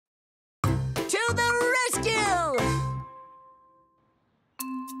to the rescue!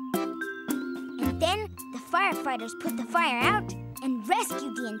 And then the firefighters put the fire out and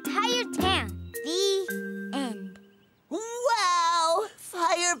rescued the entire town. The end. Wow!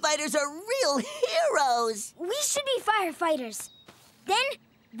 Firefighters are real heroes! We should be firefighters. Then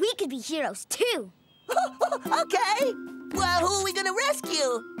we could be heroes, too. Okay. Well, who are we gonna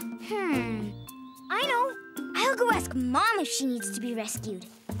rescue? I know. I'll go ask Mom if she needs to be rescued.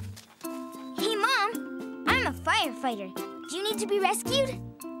 Hey, Mom. I'm a firefighter. Do you need to be rescued?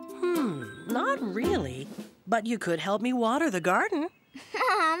 Not really. But you could help me water the garden.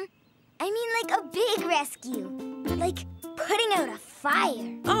 Mom, I mean like a big rescue. Like putting out a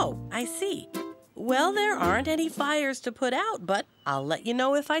fire. Oh, I see. Well, there aren't any fires to put out, but I'll let you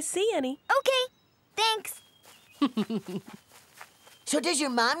know if I see any. Okay, thanks. So does your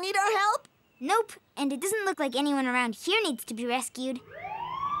mom need our help? Nope, and it doesn't look like anyone around here needs to be rescued.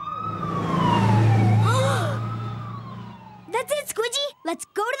 That's it, Squidgy. Let's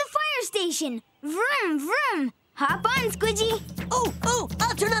go to the fire station. Vroom, vroom. Hop on, Squidgy. Oh,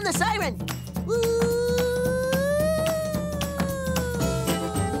 I'll turn on the siren.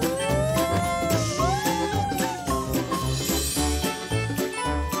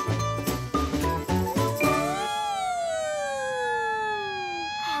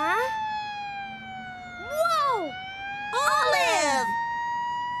 Huh? Whoa! Olive!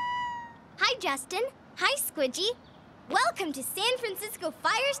 Hi, Justin. Hi, Squidgy. Welcome to San Francisco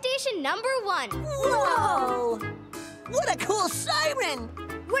Fire Station #1. Whoa! What a cool siren!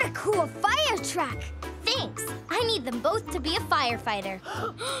 What a cool fire truck. Thanks. I need them both to be a firefighter.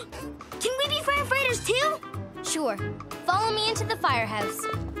 Can we be firefighters too? Sure. Follow me into the firehouse.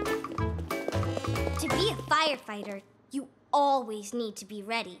 To be a firefighter, you always need to be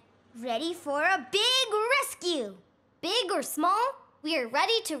ready. Ready for a big rescue. Big or small, we are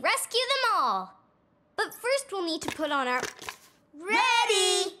ready to rescue them all. But first we'll need to put on our...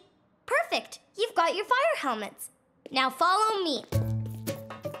 Ready! Perfect. You've got your fire helmets. Now follow me.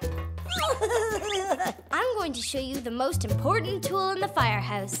 I'm going to show you the most important tool in the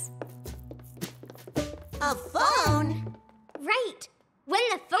firehouse. A phone? Right. When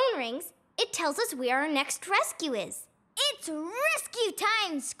the phone rings, it tells us where our next rescue is. It's rescue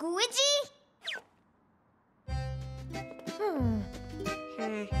time, Squidgy!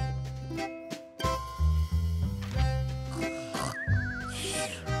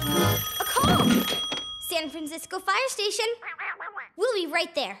 A call! San Francisco Fire Station. We'll be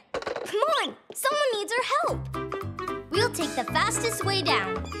right there. Come on, someone needs our help. We'll take the fastest way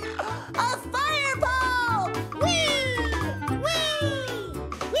down. A fire pole! Whee! Whee!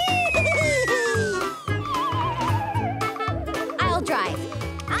 I'll drive.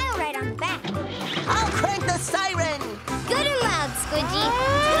 I'll ride on the back. I'll crank the siren! Good and loud, Squidgy.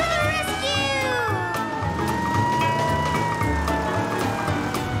 To the rescue!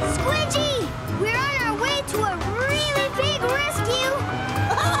 Squidgy! We're on our way to a really big rescue!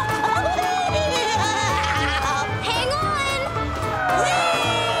 Hang on!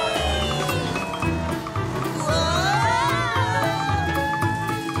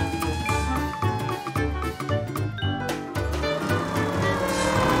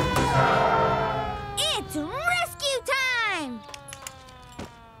 It's rescue time!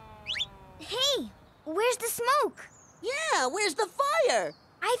 Hey, where's the smoke? Yeah, where's the fire?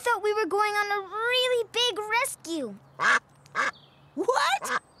 I thought we were going on a really big rescue.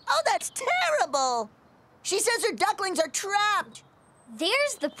 What? Oh, that's terrible! She says her ducklings are trapped.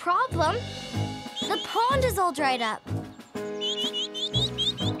 There's the problem. The pond is all dried up.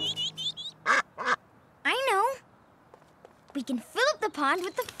 I know. We can fill up the pond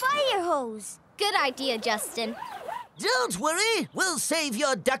with the fire hose. Good idea, Justin. Don't worry, we'll save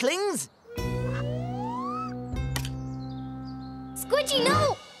your ducklings. Squidgy,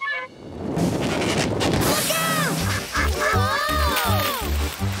 no! Look out! Whoa!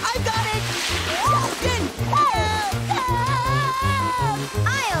 I got it! Justin, help!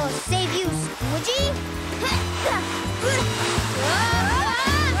 I'll save you, Squidgy.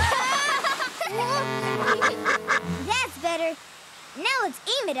 That's better. Now let's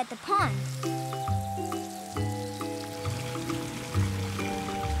aim it at the pond.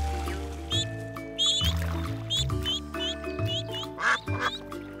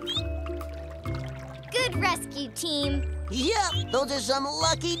 Good rescue, team. Yep, those are some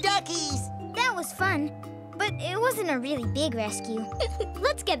lucky duckies. That was fun, but it wasn't a really big rescue.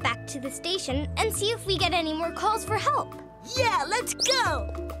 Let's get back to the station and see if we get any more calls for help. Yeah, let's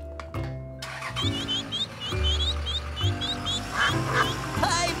go!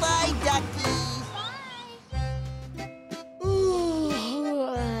 Bye-bye, duckies. Ooh,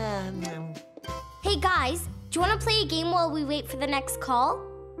 Hey guys, do you want to play a game while we wait for the next call?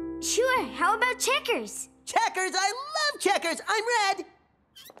 Sure, how about checkers? Checkers! I love checkers! I'm red!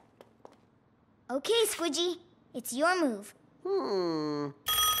 Okay, Squidgy, it's your move. Another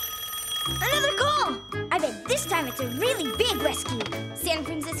call! I bet this time it's a really big rescue. San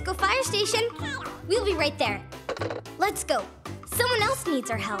Francisco Fire Station. We'll be right there. Let's go. Someone else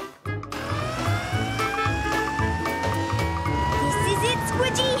needs our help. This is it,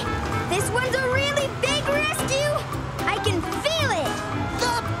 Squidgy. This one's a really big rescue. I can feel it.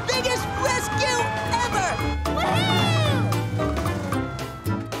 The biggest rescue ever!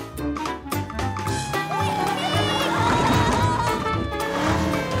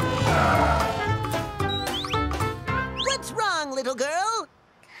 What's wrong, little girl?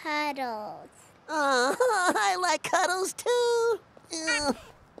 Cuddles. Oh, I like cuddles too. Ugh.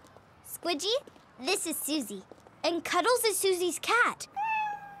 Squidgy, this is Susie. And Cuddles is Susie's cat.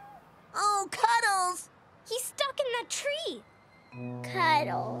 Oh, Cuddles! He's stuck in that tree.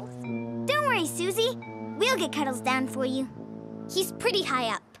 Cuddles. Don't worry, Susie. We'll get Cuddles down for you. He's pretty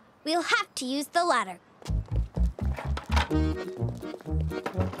high up. We'll have to use the ladder.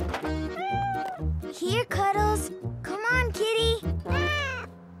 Here, Cuddles. Come on, kitty.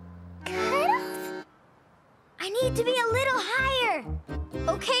 Cuddles? I need to be a little higher.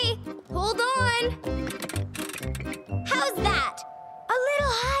 Okay, hold on. How's that? A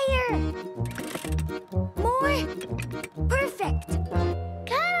little higher. More. Perfect.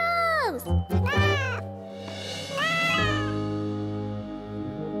 Cuddles!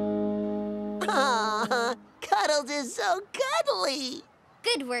 Aw, Cuddles is so cuddly.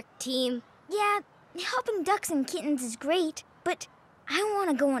 Good work, team. Yeah, helping ducks and kittens is great, but I want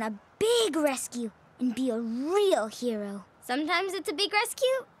to go on a big rescue and be a real hero. Sometimes it's a big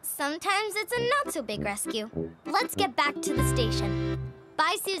rescue, sometimes it's a not so big rescue. Let's get back to the station.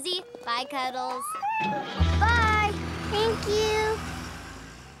 Bye, Susie. Bye, Cuddles. Bye. Thank you.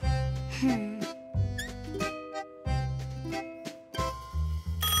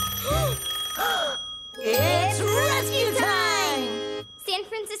 It's rescue time! San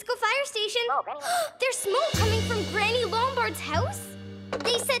Francisco Fire Station. There's smoke coming from Granny Lombard's house.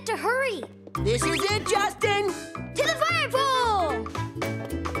 They said to hurry. This is it, Justin! To the fire pole!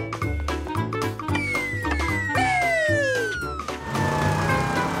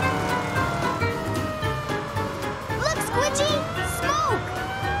 Look, Squidgy! Smoke!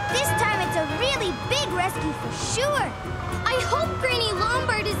 This time it's a really big rescue for sure. I hope Granny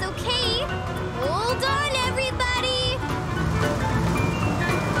Lombard is okay. Hold on, everybody.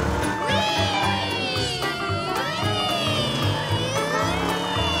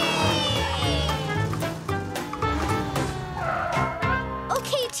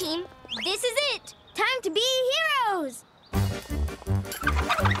 Okay, team. This is it. Time to be heroes!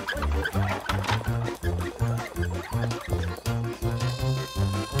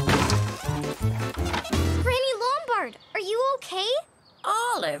 Granny Lombard, are you okay?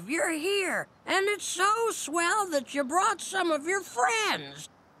 Olive, you're here. And it's so swell that you brought some of your friends.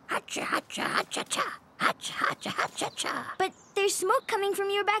 Hacha, hacha, hacha, cha. Hacha, hacha, hacha, cha. But there's smoke coming from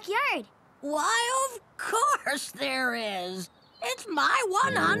your backyard. Why, of course there is. It's my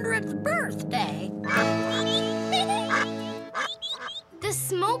 100th birthday. The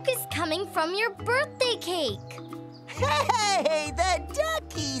smoke is coming from your birthday cake. Hey, the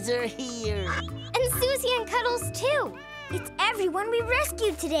duckies are here! And Susie and Cuddles, too. It's everyone we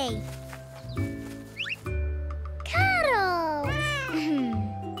rescued today. Cuddles!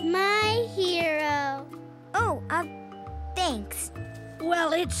 My hero. Oh, thanks.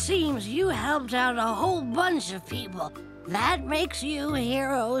 Well, it seems you helped out a whole bunch of people. That makes you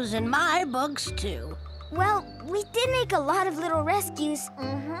heroes in my books, too. Well, we did make a lot of little rescues,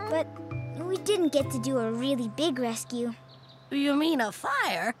 but we didn't get to do a really big rescue. You mean a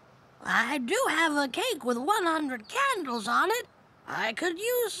fire? I do have a cake with 100 candles on it. I could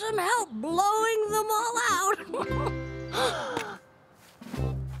use some help blowing them all out.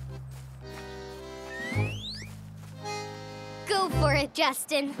 Go for it,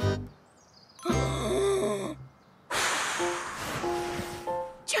 Justin.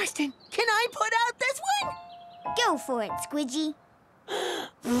 Justin, can I put out this one? Go for it, Squidgy.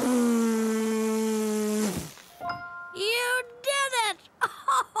 You did it!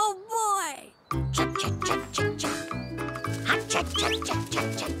 Oh, boy! Cha-cha-cha-cha-cha.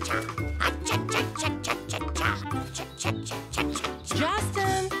 Ha-cha-cha-cha-cha-cha. Ha-cha-cha-cha-cha-cha. Cha-cha-cha-cha-cha.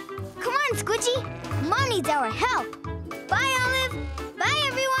 Justin! Come on, Squidgy. Mom needs our help. Bye, Olive. Bye,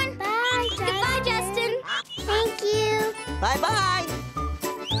 everyone. Bye, Goodbye, Justin. Thank you. Bye-bye.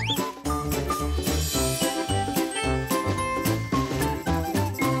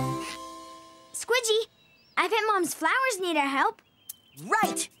 Squidgy, I bet Mom's flowers need our help.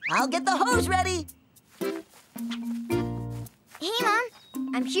 Right! I'll get the hose ready. Hey, Mom.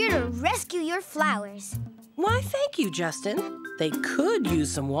 I'm here to rescue your flowers. Why, thank you, Justin. They could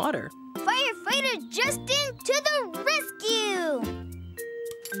use some water. Firefighter Justin to the rescue!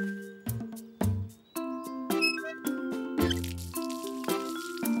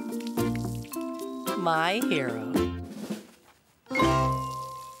 My hero.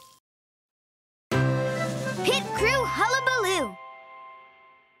 Pit crew hullabaloo!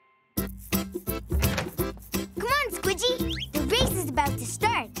 Come on, Squidgy. The race is about to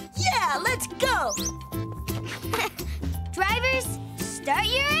start. Yeah, let's go! Drivers, start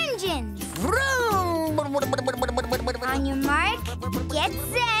your engines. Vroom! On your mark, get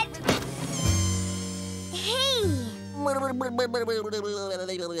set. Hey!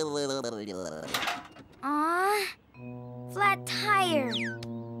 Aw, flat tire.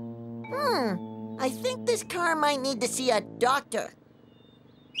 I think this car might need to see a doctor.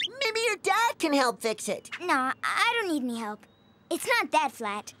 Maybe your dad can help fix it. Nah, I don't need any help. It's not that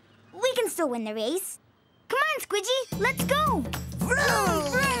flat. We can still win the race. Come on, Squidgy, let's go. Whoa!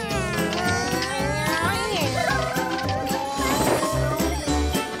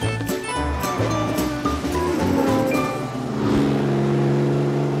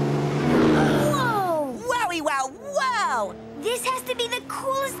 Wowie, wow, wow! This has to be the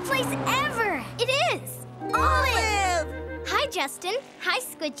coolest place ever. It is. Olive! Hi, Justin. Hi,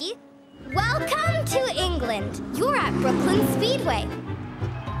 Squidgy. Welcome to England. You're at Brooklyn Speedway.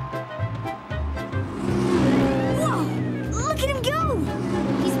 Whoa! Look at him go!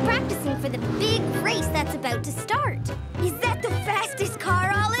 He's practicing for the big race that's about to start. Is that the fastest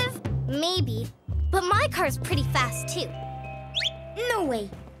car, Olive? Maybe, but my car's pretty fast, too. No way.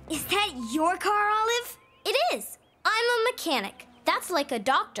 Is that your car, Olive? It is. I'm a mechanic. That's like a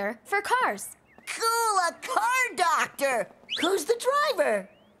doctor for cars. Cool, a car doctor! Who's the driver?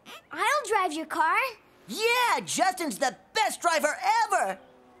 I'll drive your car. Yeah, Justin's the best driver ever!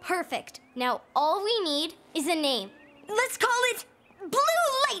 Perfect. Now all we need is a name. Let's call it Blue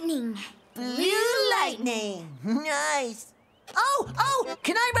Lightning. Blue Lightning. Nice. Oh,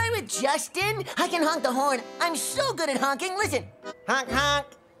 can I ride with Justin? I can honk the horn. I'm so good at honking. Listen. Honk, honk.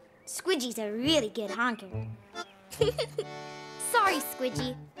 Squidgy's a really good honker. Sorry,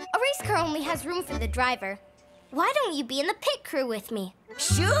 Squidgy. A race car only has room for the driver. Why don't you be in the pit crew with me?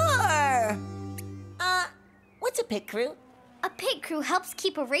 Sure. What's a pit crew? A pit crew helps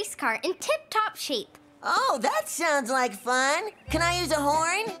keep a race car in tip-top shape. Oh, that sounds like fun. Can I use a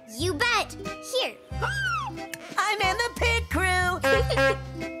horn? You bet. Here. I'm in the pit crew.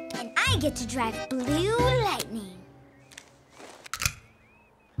 And I get to drive Blue Lightning.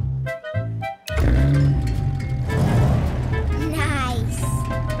 Nice.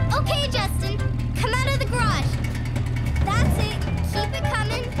 Okay, Justin. Come out of the garage. That's it. Keep it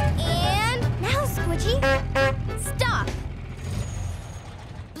coming. And Now, Squidgy. stop.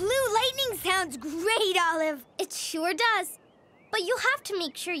 Blue Lightning sounds great, Olive. It sure does. But you'll have to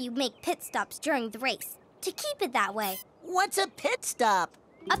make sure you make pit stops during the race to keep it that way. What's a pit stop?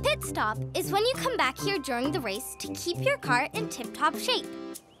 A pit stop is when you come back here during the race to keep your car in tip-top shape.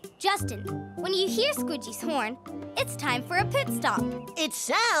 Justin, when you hear Squidgy's horn, it's time for a pit stop. It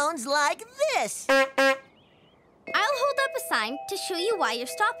sounds like this. I'll hold up a sign to show you why you're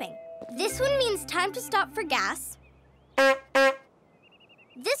stopping. This one means time to stop for gas.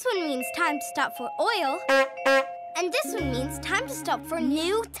 This one means time to stop for oil. And this one means time to stop for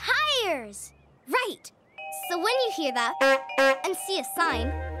new tires. Right. So when you hear that and see a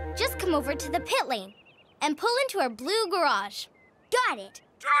sign, just come over to the pit lane and pull into our blue garage. Got it.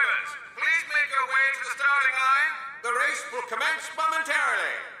 Drivers, please make your way to the starting line. The race will commence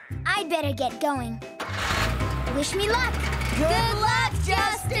momentarily. I'd better get going. Wish me luck. Good luck,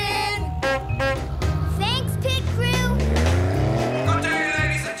 Justin. Thanks, pit crew. Good day,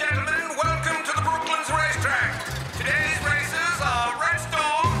 ladies and gentlemen. Welcome to the Brooklands racetrack. Today's racers are Red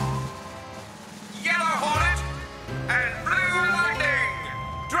Storm, Yellow Hornet, and Blue Lightning.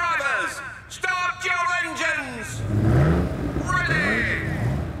 Drivers, start your engines. Ready,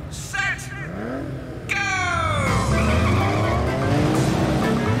 set, go!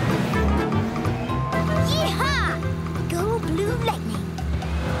 Yeehaw! Go Blue Lightning.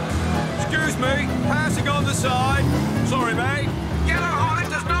 Excuse me, passing on the side. Sorry, mate. Yellow Hornet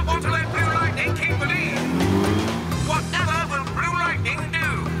does not want to let Blue Lightning keep the lead. Whatever will Blue Lightning do?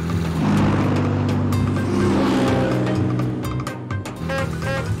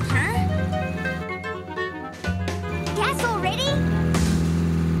 Huh? Gas already?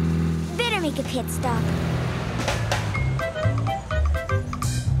 Better make a pit stop.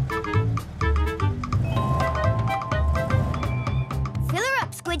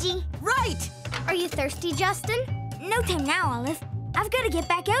 thirsty, Justin? No time now, Olive. I've got to get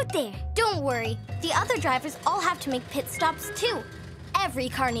back out there. Don't worry. The other drivers all have to make pit stops, too. Every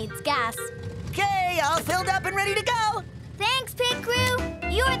car needs gas. Okay, all filled up and ready to go. Thanks, pit crew.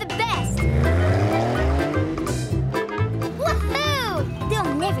 You're the best. Woohoo!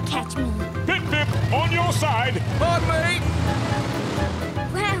 They'll never catch me. Pip, Pip, on your side. Pardon me.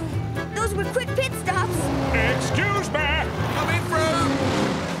 Wow, those were quick pit stops. Excuse me. Coming through.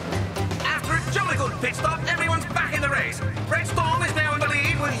 After a jolly good pit stop, everyone's back in the race. Red Storm is now in the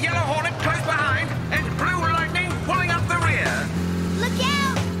lead with Yellow Hornet close behind and Blue Lightning pulling up the rear. Look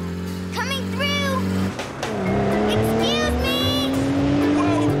out! Coming through! Excuse me!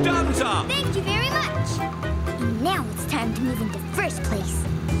 Well done, Tom. Thank you very much. And now it's time to move into first place.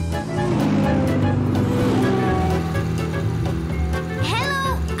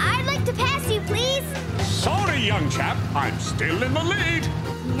 Hello, I'd like to pass you, please. Sorry, young chap. I'm still in the lead.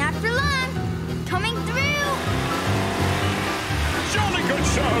 Not for long. Coming through. Jolly good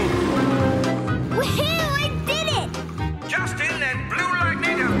show. Woohoo! I did it! Justin and Blue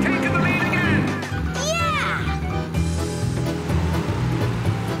Lightning have taken the lead again. Yeah!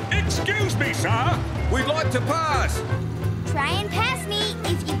 Excuse me, sir. We'd like to pass. Try and pass me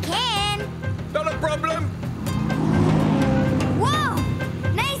if you can. Not a problem. Whoa!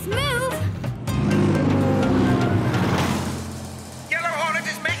 Nice move! Yellow Hornet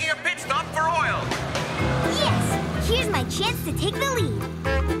is making a pit stop for oil. Yes! Here's my chance to take the lead.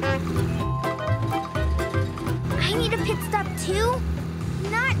 I need a pit stop too?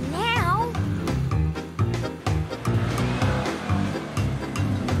 Not now.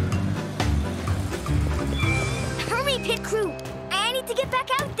 Hurry, pit crew! I need to get back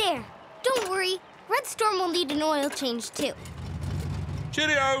out there. Don't worry. Red Storm will need an oil change, too.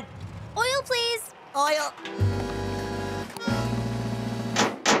 Cheerio. Oil, please. Oil.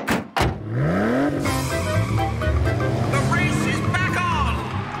 The race is back on.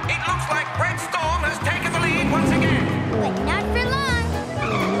 It looks like Red Storm has taken the lead once again. But not for long.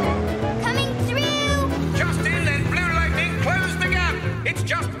 Coming through! Justin and Blue Lightning close the gap. It's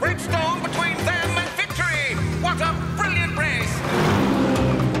just Red Storm between them and victory. What a brilliant race.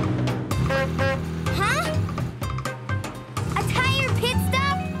 Huh? A tire pit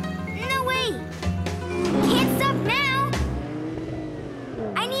stop? No way. Can't stop now.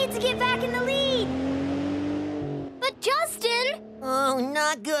 I need to get back in the lead. But Justin, Oh,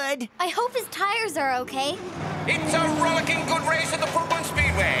 not good. I hope his tires are okay. It's a rollicking good race at the Brooklyn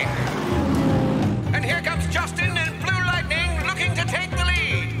Speedway. And here comes Justin and Blue Lightning looking to take the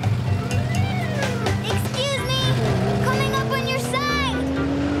lead. Excuse me. Coming up on your side.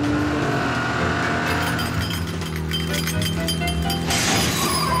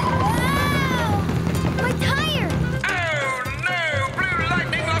 Wow! My tire. Oh no! Blue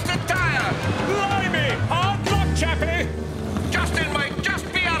Lightning lost a tire. Blimey. Hard luck, chappie. Justin might just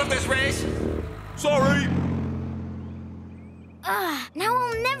be out of this race. Sorry. Now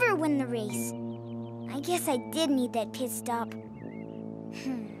I'll never win the race. I guess I did need that pit stop.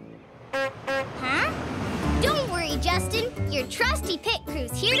 Huh? Don't worry, Justin. Your trusty pit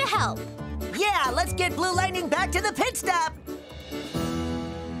crew's here to help. Yeah, let's get Blue Lightning back to the pit stop.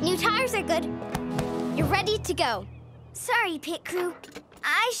 New tires are good. You're ready to go. Sorry, pit crew.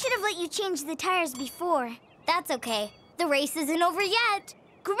 I should have let you change the tires before. That's okay. The race isn't over yet.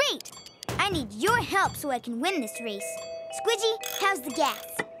 Great! I need your help so I can win this race. Squidgy, how's the gas?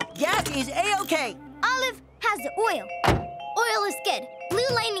 Gas is A-OK. Olive, how's the oil? Oil is good. Blue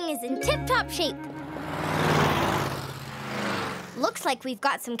Lightning is in tip-top shape. Looks like we've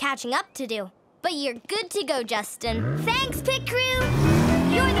got some catching up to do. But you're good to go, Justin. Thanks, pit crew!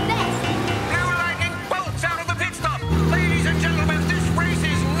 You're the best! Blue Lightning bolts out of the pit stop. Ladies and gentlemen, this race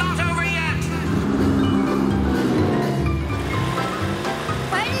is not over yet.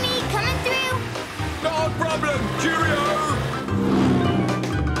 Pardon me, coming through. No problem. Cheerio.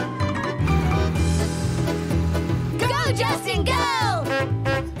 Go, Justin, go!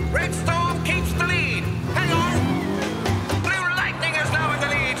 Red Storm keeps the lead. Hang on. Blue Lightning is now in the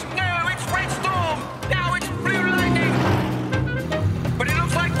lead. No, it's Red Storm. Now it's Blue Lightning. But it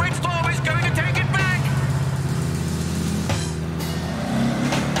looks like Red Storm is going to take it back.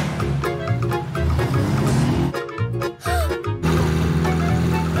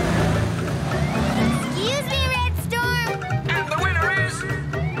 Excuse me, Red Storm. And the winner is...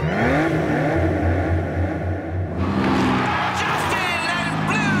 Justin and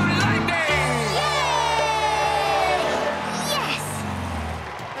Blue Lightning. Yes!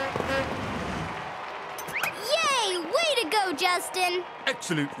 Yay! Way to go, Justin.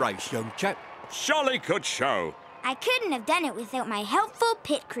 Excellent race, young chap. Jolly good show. I couldn't have done it without my helpful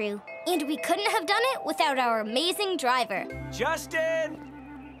pit crew. And we couldn't have done it without our amazing driver. Justin!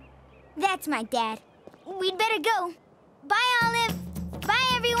 That's my dad. We'd better go. Bye, Olive.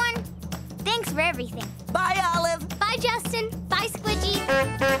 Bye, everyone. Thanks for everything. Bye, Olive. Bye, Justin. Bye, Squidgy.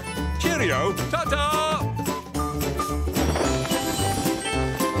 Cheerio! Ta-ta!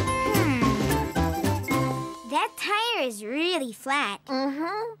 That tire is really flat.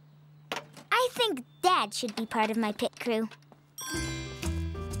 Mm-hmm. I think Dad should be part of my pit crew.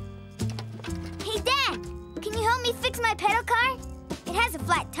 Hey, Dad! Can you help me fix my pedal car? It has a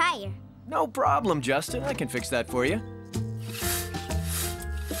flat tire. No problem, Justin. I can fix that for you.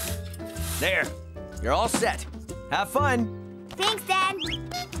 There. You're all set. Have fun. Thanks, Dad.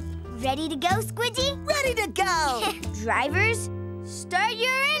 Ready to go, Squidgy? Ready to go. Drivers, start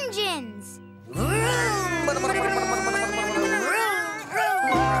your engines.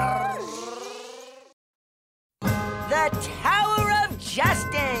 The Tower of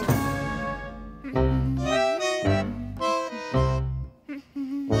Justin.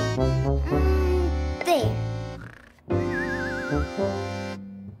 There.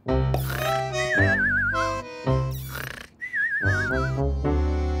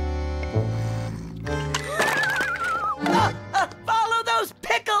 Follow those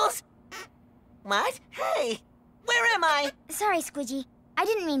pickles. What? Hey, where am I? Sorry, Squidgy. I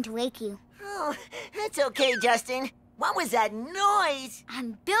didn't mean to wake you. Oh, it's okay, Justin. What was that noise?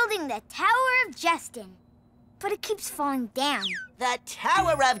 I'm building the Tower of Justin. But it keeps falling down. The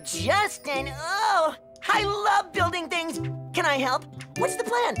Tower of Justin. Oh, I love building things. Can I help? What's the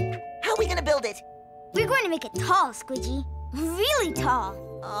plan? How are we gonna build it? We're going to make it tall, Squidgy. Really tall.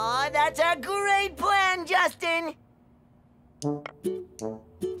 Oh, that's a great plan, Justin.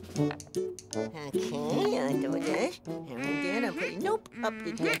 Okay, I'll do this. And then I'll put, nope, up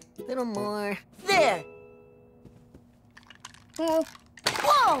again. A little more. There. Oh.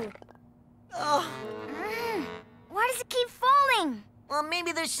 Whoa! Oh, Why does it keep falling? well,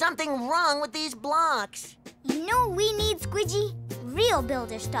 maybe there's something wrong with these blocks. You know what we need, Squidgy? Real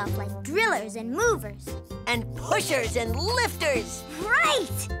builder stuff like drillers and movers. And pushers and lifters.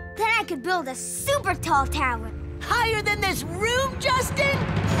 Right! Then I could build a super tall tower. Higher than this room, Justin?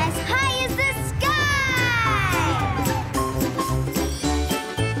 As high as the sky!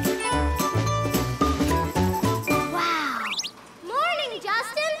 Wow! Morning,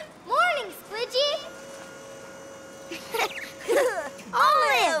 Justin! Morning, Squidgy!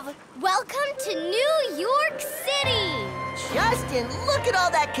 Olive! Welcome to New York City! Justin, look at all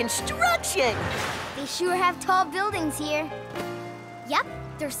that construction. They sure have tall buildings here. Yep,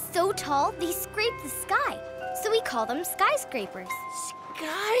 they're so tall they scrape the sky. So we call them skyscrapers.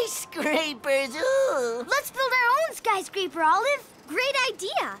 Skyscrapers, ooh. Let's build our own skyscraper, Olive. Great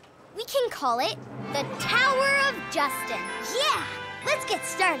idea. We can call it the Tower of Justin. Yeah, let's get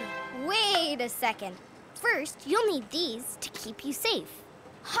started. Wait a second. First, you'll need these to keep you safe.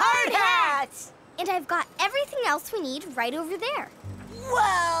 Hard hats. And I've got everything else we need right over there.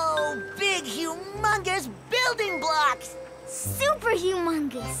 Whoa, big, humongous building blocks. Super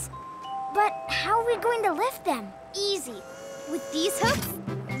humongous. But how are we going to lift them? Easy. With these hooks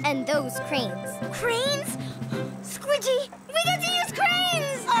and those cranes. Cranes? Squidgy, we get to use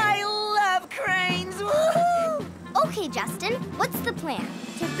cranes! I love cranes, woohoo! Okay, Justin, what's the plan?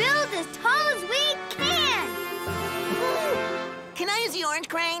 To build as tall as we can! Can I use the orange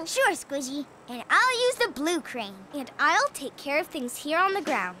crane? Sure, Squidgy. And I'll use the blue crane. And I'll take care of things here on the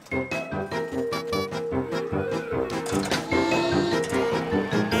ground.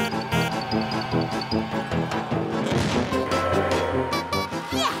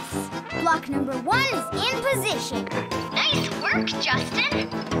 Yes! Block number 1 is in position. Nice work, Justin!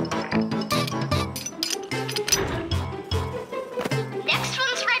 Next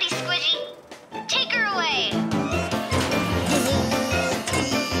one's ready, Squidgy. Take her away.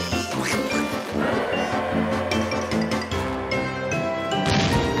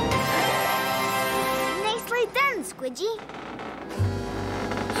 Nicely done, Squidgy.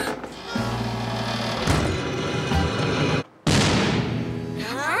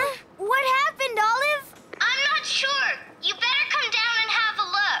 Huh? What happened, Olive? I'm not sure. You better come down and have a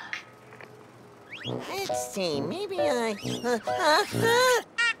look. Let's see, maybe I...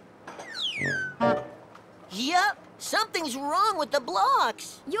 Yup, something's wrong with the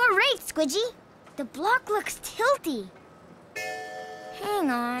blocks. You're right, Squidgy. The block looks tilty. Hang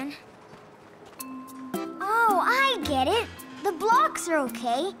on. Oh, I get it. The blocks are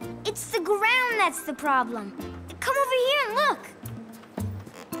okay. It's the ground that's the problem. Come over here and look.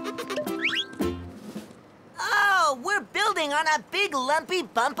 Oh, we're building on a big lumpy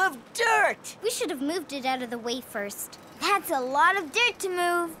bump of dirt. We should have moved it out of the way first. That's a lot of dirt to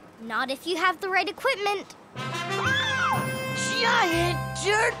move. Not if you have the right equipment. Giant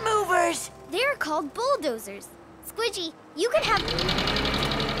dirt movers! They're called bulldozers. Squidgy, you can have...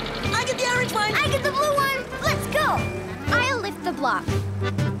 I get the orange one! I get the blue one! Let's go! I'll lift the block.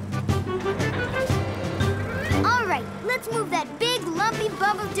 All right, let's move that big, lumpy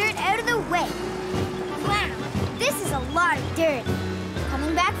bump of dirt out of the way. Wow, this is a lot of dirt.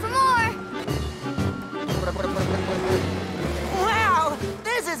 Coming back for more. Wow,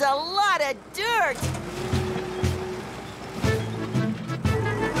 this is a lot of dirt!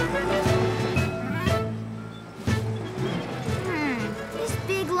 This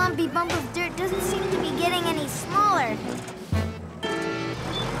big, lumpy bump of dirt doesn't seem to be getting any smaller.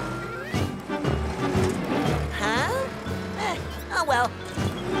 Huh? Oh well.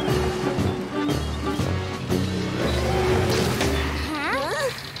 Huh?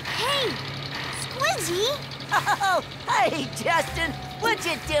 Hey, Squidgy! Oh, hey, Justin. What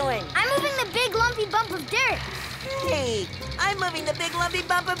you doing? I'm moving the big, lumpy bump of dirt. Hey, I'm moving the big lumpy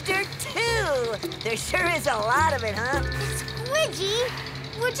bump of dirt, too. There sure is a lot of it, huh? Squidgy,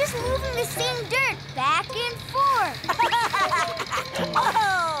 we're just moving the same dirt back and forth.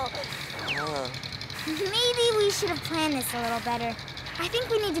 Oh! Maybe we should have planned this a little better. I think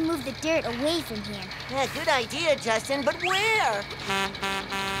we need to move the dirt away from here. Yeah, good idea, Justin, but where?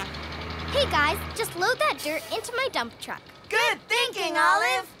 Hey, guys, just load that dirt into my dump truck. Good thinking,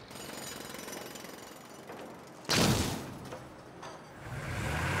 Olive!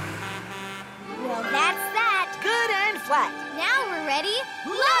 Well, that's that. Good and flat. Now we're ready.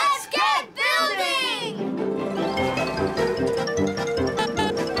 Let's get building!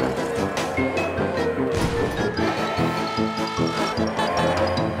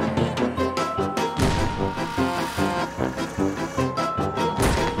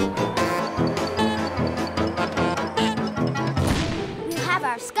 We'll have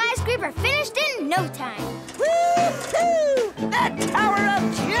our skyscraper finished in no time. Woo-hoo! The Tower of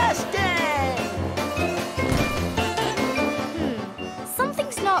Justin!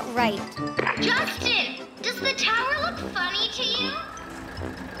 Something's not right. Justin, does the tower look funny to you?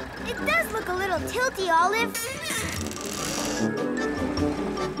 It does look a little tilty, Olive.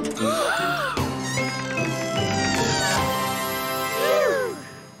 Phew.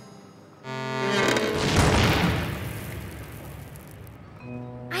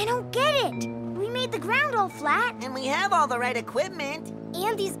 I don't get it. We made the ground all flat. And we have all the right equipment.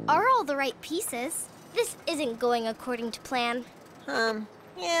 And these are all the right pieces. This isn't going according to plan.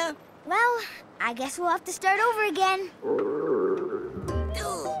 Yeah. Well, I guess we'll have to start over again.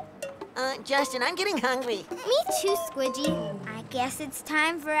 Justin, I'm getting hungry. Me too, Squidgy. I guess it's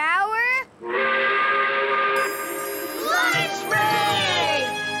time for our... lunch break!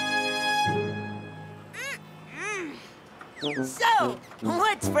 So,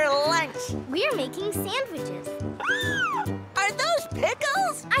 what's for lunch? We're making sandwiches. Are those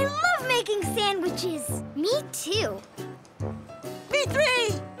pickles? I love making sandwiches. Me too. Me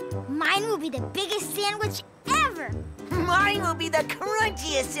three! Mine will be the biggest sandwich ever. Mine will be the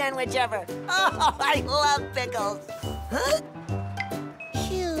crunchiest sandwich ever. Oh, I love pickles. Huh?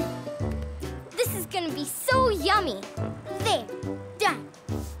 Phew. This is gonna be so yummy. There, done.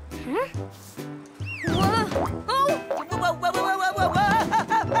 Huh? Whoa! Oh! Whoa, whoa, whoa, whoa, whoa, whoa,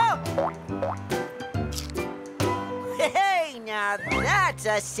 whoa! Hey, now that's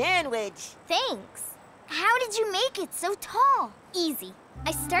a sandwich. Thanks. How did you make it so tall? Easy.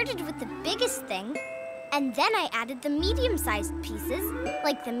 I started with the biggest thing, and then I added the medium-sized pieces,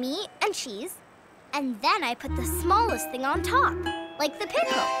 like the meat and cheese, and then I put the smallest thing on top, like the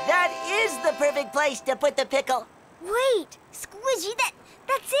pickle. That is the perfect place to put the pickle. Wait, Squidgy,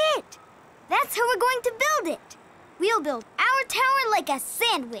 that's it. That's how we're going to build it. We'll build our tower like a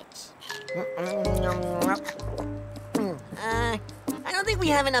sandwich. I don't think we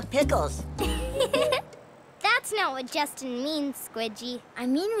have enough pickles. That's not what Justin means, Squidgy. I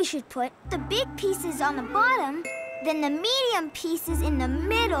mean we should put the big pieces on the bottom, then the medium pieces in the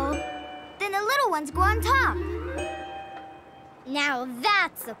middle, then the little ones go on top. Now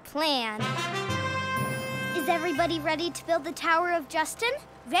that's a plan. Is everybody ready to build the Tower of Justin?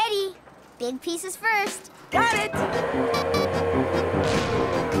 Ready. Big pieces first. Got it!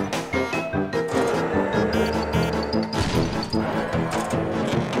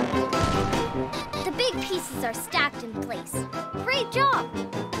 The big pieces are stacked in place. Great job!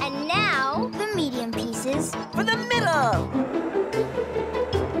 And now, the medium pieces. For the middle!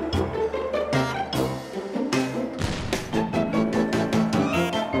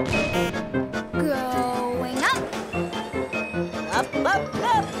 Going up. Up, up,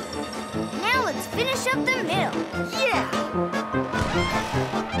 up! Now let's finish up the middle. Yeah!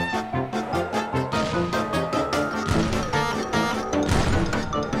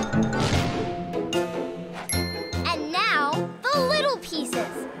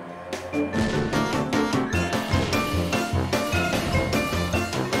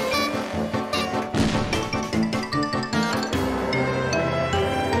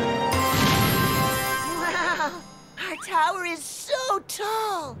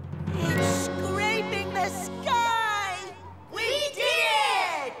 the sky! We did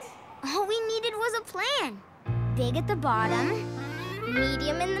it! All we needed was a plan. Big at the bottom,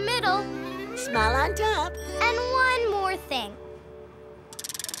 medium in the middle, Small on top. and one more thing.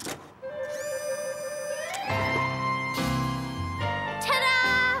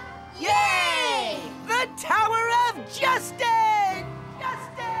 Ta-da! Yay! The Tower of Justin!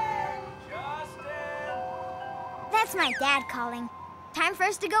 Justin! That's my dad calling. Time for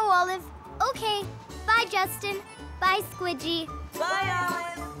us to go, Olive. Okay. Bye, Justin. Bye, Squidgy. Bye,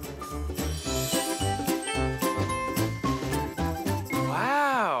 Olive.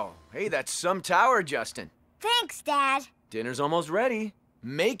 Wow. Hey, that's some tower, Justin. Thanks, Dad. Dinner's almost ready.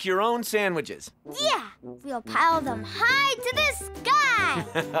 Make your own sandwiches. Yeah, we'll pile them high to the sky.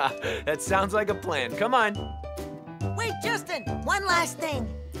 That sounds like a plan. Come on. Wait, Justin, one last thing.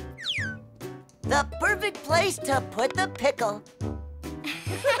 The perfect place to put the pickle.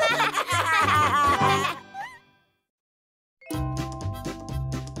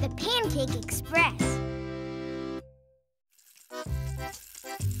 The Pancake Express.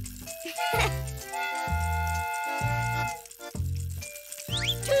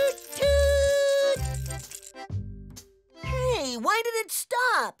 Toot, toot! Hey, why did it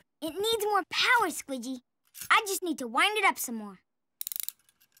stop? It needs more power, Squidgy. I just need to wind it up some more.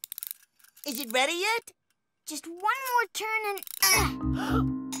 Is it ready yet? Just one more turn and...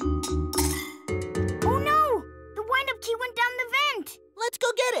 Oh no! The wind-up key went down the vent. Let's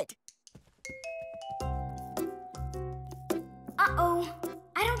go get it. Uh-oh.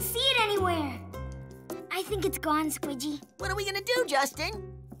 I don't see it anywhere. I think it's gone, Squidgy. What are we gonna do,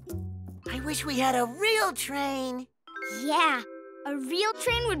 Justin? I wish we had a real train. Yeah, a real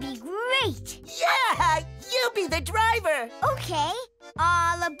train would be great. Yeah, you be the driver. Okay,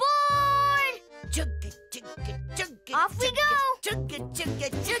 all aboard! Chugga, chugga, chugga, Off we go. Chugga, chugga,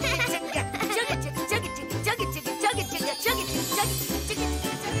 chugga, chugga, chugga, chugga, chugga, chugga, chugga, chugga, chugga, chugga, chugga, chugga, chugga.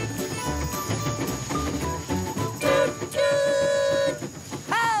 Toot, toot.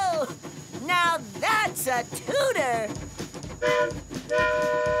 Oh, now that's a tooter.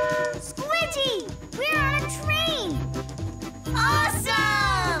 Squidgy, we're on a train.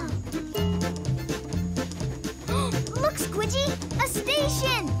 Awesome! Look, Squidgy, a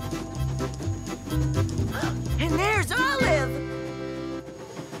station. And there's Olive.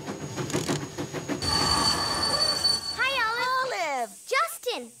 Hi, Olive. Olive.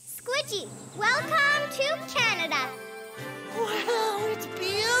 Justin, Squidgy, welcome to Canada. Wow, it's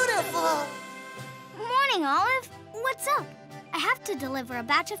beautiful. Morning, Olive. What's up? I have to deliver a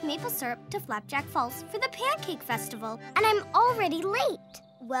batch of maple syrup to Flapjack Falls for the Pancake Festival, and I'm already late.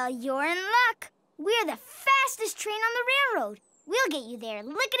 Well, you're in luck. We're the fastest train on the railroad. We'll get you there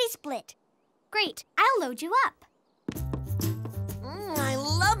lickety-split. Great. I'll load you up. I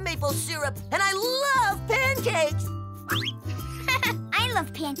love maple syrup, and I love pancakes. I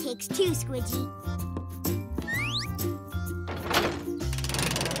love pancakes too, Squidgy.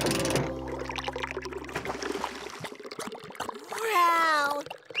 Wow.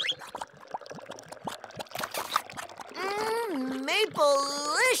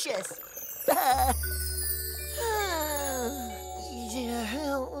 Maple-licious.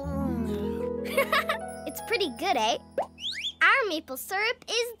 It's pretty good, eh? Our maple syrup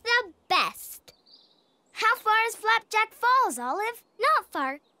is the best. How far is Flapjack Falls, Olive? Not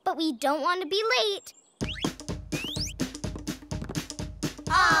far, but we don't want to be late.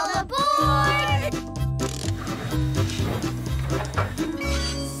 All aboard!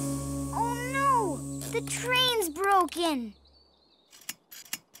 Oh no! The train's broken.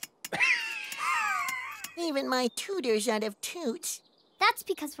 Even my tutor's out of toots. That's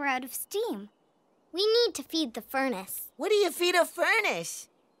because we're out of steam. We need to feed the furnace. What do you feed a furnace?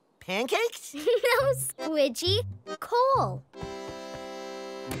 Pancakes? No, Squidgy. Coal.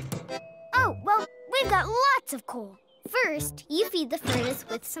 Oh, well, we've got lots of coal. First, you feed the furnace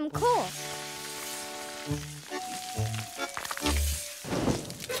with some coal.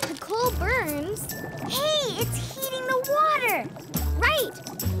 The coal burns. Hey, it's heating the water. Right.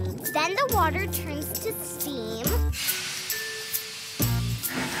 Then the water turns to steam.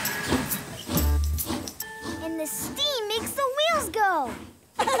 And the steam makes the wheels go.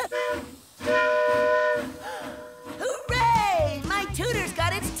 Hooray! My tutor's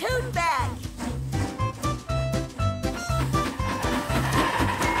got its tune back.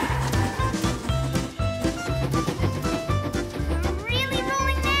 We're really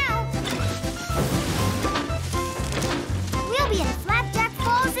rolling now. We'll be in Flapjack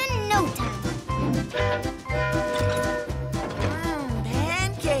Falls in no time.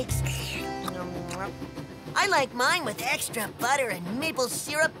 Pancakes. I like like mine with extra butter and maple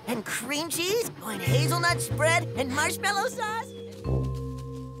syrup and cream cheese, or in hazelnut spread and marshmallow sauce?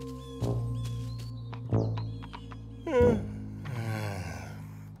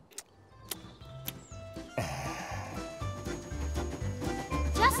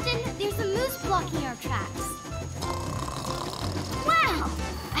 Justin, there's a moose blocking our tracks. Wow!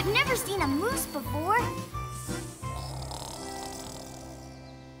 I've never seen a moose before.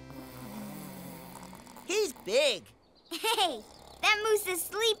 He's big. Hey, that moose is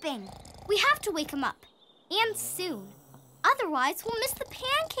sleeping. We have to wake him up. And soon. Otherwise, we'll miss the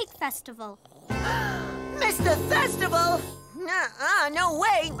Pancake Festival. Miss the festival? Nuh-uh, no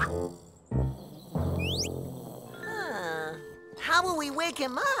way. How will we wake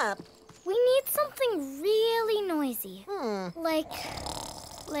him up? We need something really noisy. Like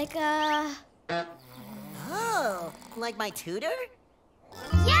Oh, like my tutor?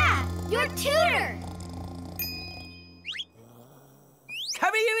 Yeah, your tutor!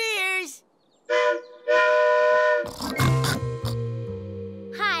 Cover your ears!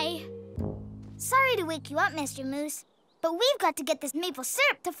 Hi. Sorry to wake you up, Mr. Moose, but we've got to get this maple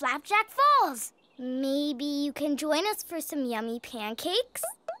syrup to Flapjack Falls. Maybe you can join us for some yummy pancakes?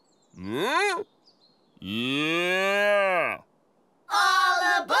 Yeah!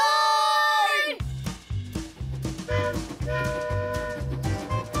 All aboard!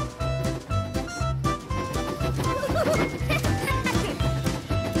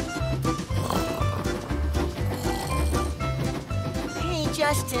 Hey,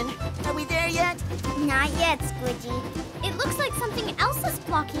 Justin, are we there yet? Not yet, Squidgy. It looks like something else is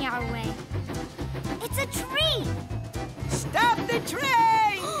blocking our way. It's a tree! Stop the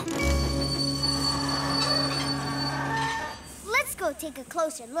train! Let's go take a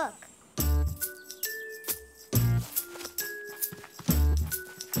closer look.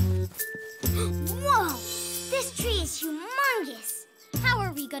 Whoa! This tree is humongous. How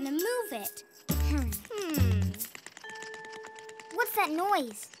are we gonna move it? What's that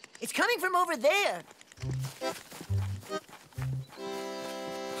noise? It's coming from over there.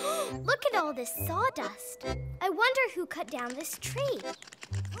 Look at all this sawdust. I wonder who cut down this tree.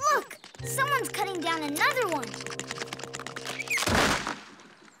 Look! Someone's cutting down another one.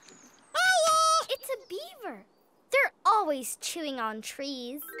 It's a beaver. They're always chewing on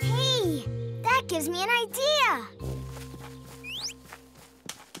trees. Hey, that gives me an idea.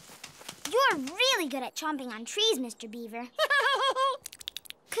 You're really good at chomping on trees, Mr. Beaver.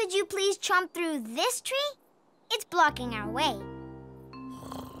 Could you please chomp through this tree? It's blocking our way.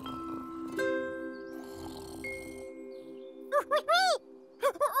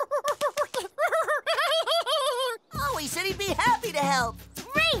 Oh, he said he'd be happy to help.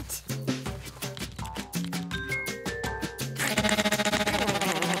 Great!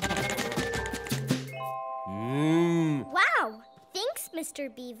 Wow! Thanks, Mr.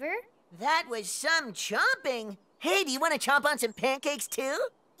 Beaver. That was some chomping. Hey, do you want to chomp on some pancakes too?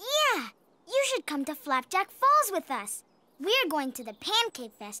 Yeah! You should come to Flapjack Falls with us. We're going to the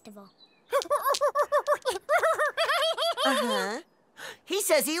Pancake Festival. Uh-huh. He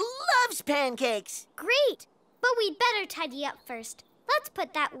says he loves pancakes. Great! But we'd better tidy up first. Let's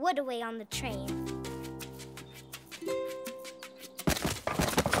put that wood away on the train.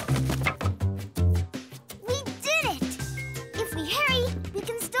 We did it! If we hurry, we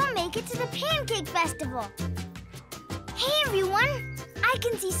can still make it to the Pancake Festival. Hey, everyone! I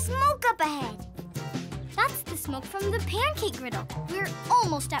can see smoke up ahead. That's the smoke from the pancake griddle. We're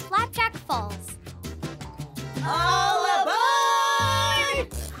almost at Flapjack Falls. All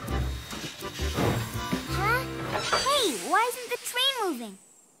aboard! Huh? Hey, why isn't the train moving?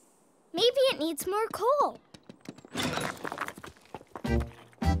 Maybe it needs more coal.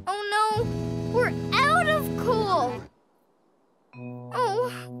 Oh no, we're out of coal.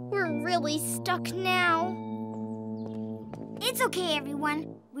 Oh, we're really stuck now. It's okay,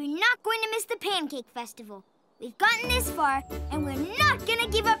 everyone. We're not going to miss the Pancake Festival. We've gotten this far, and we're not gonna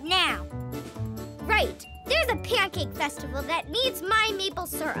give up now. Right, there's a Pancake Festival that needs my maple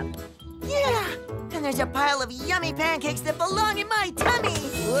syrup. Yeah, and there's a pile of yummy pancakes that belong in my tummy.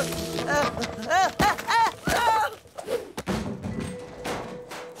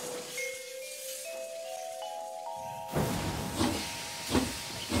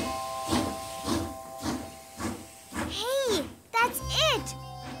 Hey, that's it!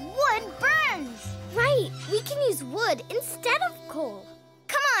 Wood burns! Right, we can use wood instead of coal.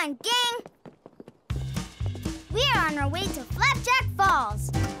 Come on, gang! We're on our way to Flapjack Falls.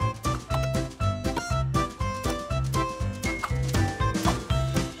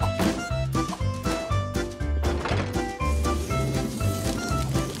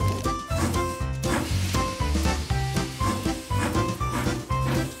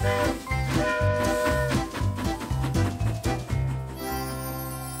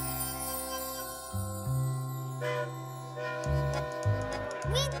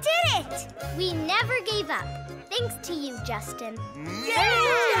 thanks to you, Justin.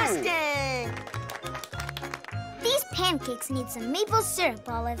 Yay, Justin! These pancakes need some maple syrup,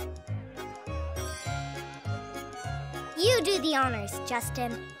 Olive. You do the honors,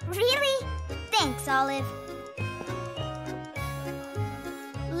 Justin. Really? Thanks, Olive.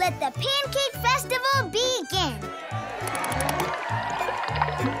 Let the Pancake Festival begin.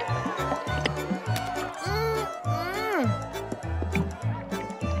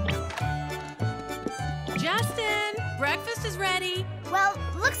 Justin, breakfast is ready. Well,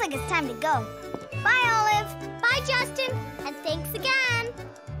 looks like it's time to go. Bye, Olive. Bye, Justin. And thanks again.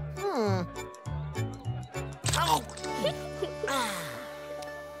 Oh.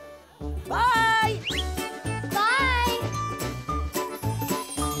 Bye! Bye.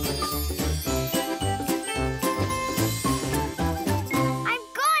 I've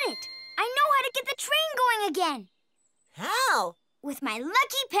got it. I know how to get the train going again. How? With my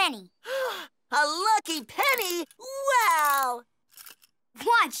lucky penny. A lucky penny? Wow!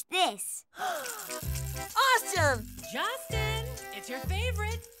 Watch this. Awesome! Justin, it's your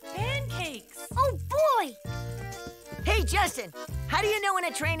favorite, pancakes. Oh, boy. Hey, Justin, how do you know when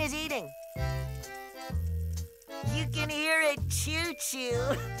a train is eating? You can hear it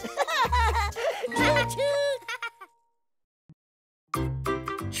choo-choo. Choo-choo!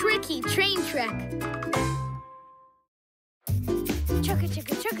 Tricky train trek. Chugga,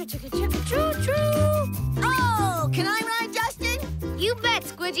 chugga, chugga, chugga, chugga, choo-choo. Oh, can I ride, Justin? You bet,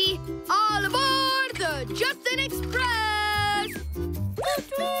 Squidgy. All aboard the Justin Express!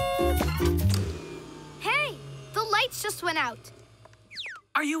 Hey, the lights just went out.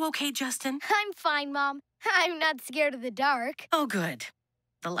 Are you okay, Justin? I'm fine, Mom. I'm not scared of the dark. Oh, good.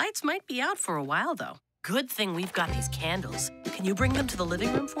 The lights might be out for a while, though. Good thing we've got these candles. Can you bring them to the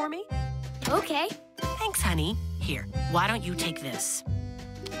living room for me? Okay. Thanks, honey. Here, why don't you take this?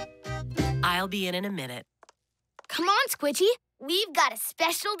 I'll be in a minute. Come on, Squidgy. We've got a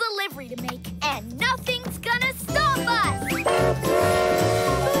special delivery to make, and nothing's gonna stop us!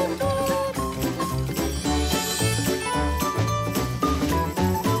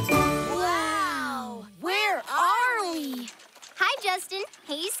 Wow! Where are we? Hi, Justin.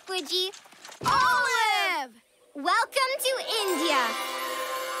 Hey, Squidgy. Olive! Welcome to India.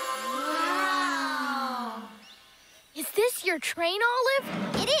 Wow! Is this your train, Olive?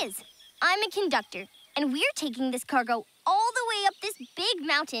 It is. I'm a conductor, and we're taking this cargo all the way up this big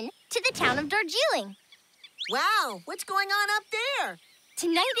mountain to the town of Darjeeling. Wow, what's going on up there?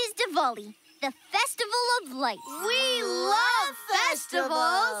 Tonight is Diwali, the Festival of Lights. We love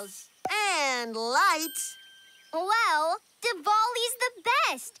festivals! And lights. Well, Diwali's the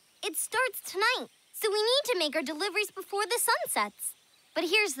best. It starts tonight, so we need to make our deliveries before the sun sets. But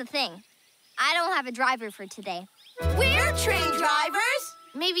here's the thing. I don't have a driver for today. We're train drivers!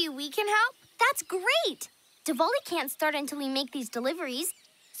 Maybe we can help? That's great! Diwali can't start until we make these deliveries,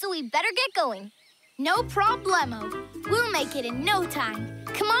 so we better get going. No problemo. We'll make it in no time.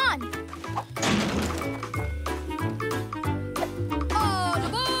 Come on! All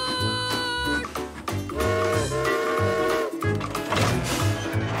aboard!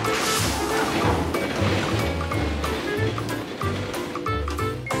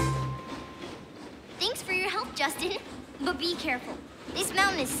 Thanks for your help, Justin. But be careful. This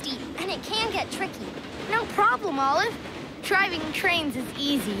mountain is steep, and it can get tricky. No problem, Olive. Driving trains is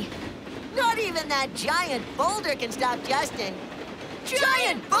easy. Not even that giant boulder can stop Justin.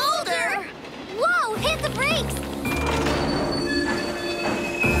 Giant boulder? Whoa, hit the brakes!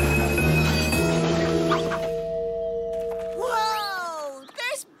 Whoa!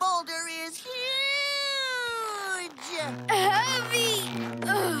 This boulder is huge! Heavy!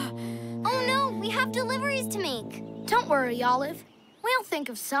 Ugh. Oh no, we have deliveries to make. Don't worry, Olive. We'll think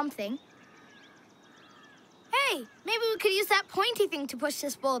of something. Hey, maybe we could use that pointy thing to push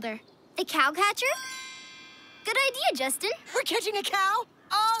this boulder. The cow catcher? Good idea, Justin. We're catching a cow?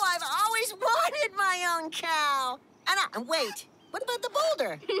 Oh, I've always wanted my own cow. And wait, what about the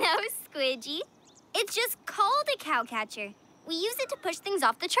boulder? No, Squidgy. It's just called a cow catcher. We use it to push things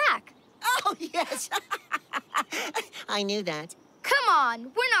off the track. Oh, yes. I knew that. Come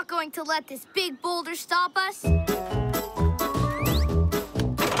on, we're not going to let this big boulder stop us.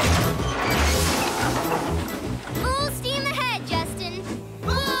 Full steam ahead, Justin.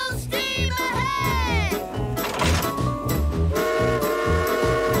 Full steam ahead!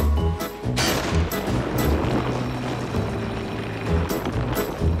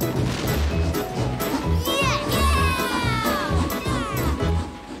 Yeah!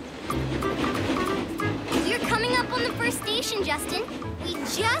 We're coming up on the first station, Justin. We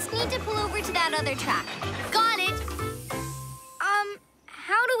just need to pull over to that other track. Got it.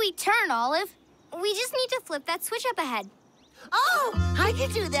 How do we turn, Olive? We just need to flip that switch up ahead. Oh, I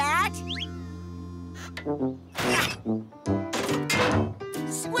can do that.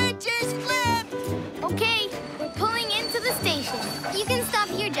 Switches flipped. Okay, we're pulling into the station. You can stop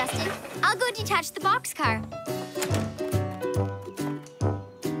here, Justin. I'll go detach the boxcar.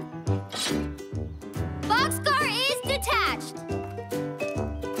 Boxcar is detached.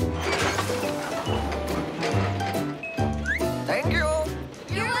 Thank you.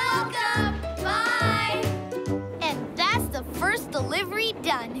 You're welcome. Bye. And that's the first delivery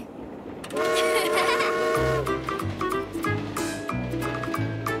done.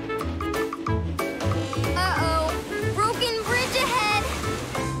 Uh-oh. Broken bridge ahead.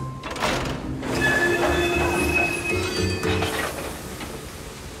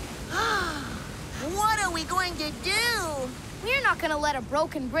 What are we going to do? We're not gonna let a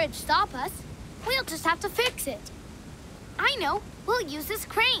broken bridge stop us. We'll just have to fix it. I know. We'll use this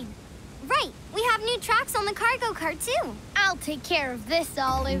crane. Right. We have new tracks on the cargo cart, too. I'll take care of this,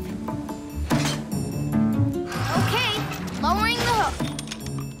 Olive. Okay. Lowering the hook.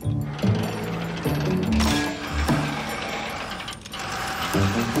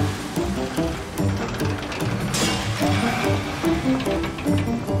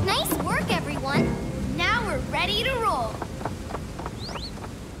 Nice work, everyone. Now we're ready to roll.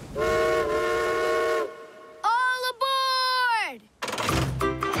 All aboard!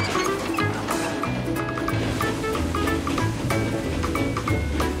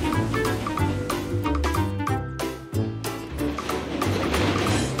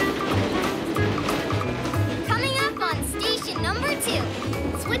 Coming up on station number 2.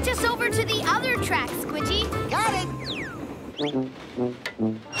 Switch us over to the other track, Squidgy. Got it.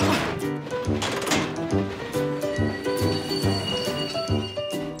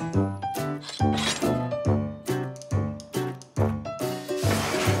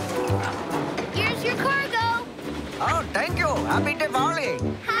 Here's your cargo. Oh, thank you. Happy Diwali.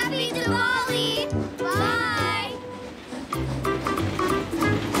 Happy Diwali! Bye!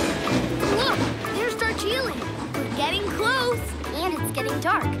 Look, there's Darjeeling. We're getting close. And it's getting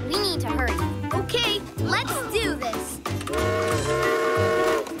dark. We need to hurry. Okay, let's do this.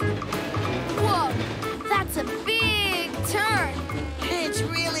 Whoa, that's a big turn. It's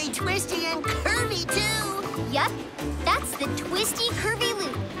really twisty and curvy, too. Yep, that's the twisty, curvy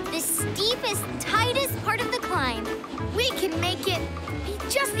loop. The steepest, tightest part of the climb. We can make it. We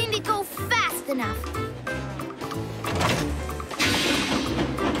just need to go fast enough.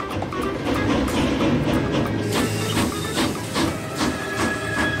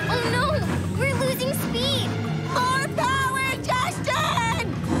 Oh no! We're losing speed! More power,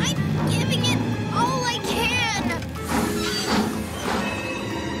 Justin! I'm giving it all I can!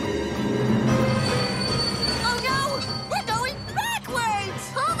 Oh, no! We're going backwards!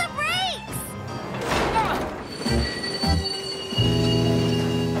 Pull the brakes!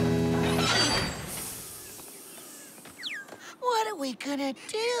 What are we gonna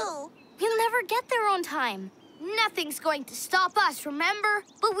do? We'll never get there on time. Nothing's going to stop us, remember?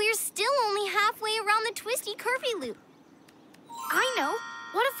 But we're still only halfway around the twisty, curvy loop. I know.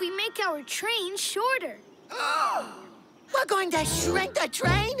 What if we make our train shorter? We're going to shrink the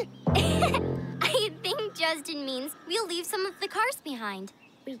train? I think Justin means we'll leave some of the cars behind.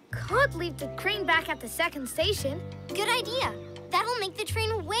 We could leave the crane back at the second station. Good idea. That'll make the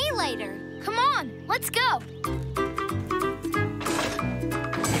train way lighter. Come on, let's go.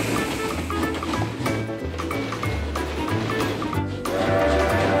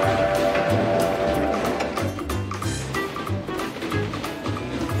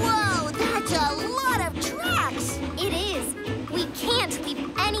 Whoa, that's a lot of tracks! It is. We can't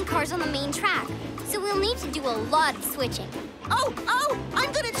leave any cars on the main track, so we'll need to do a lot of switching. Oh,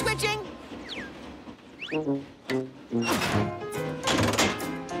 I'm good at switching.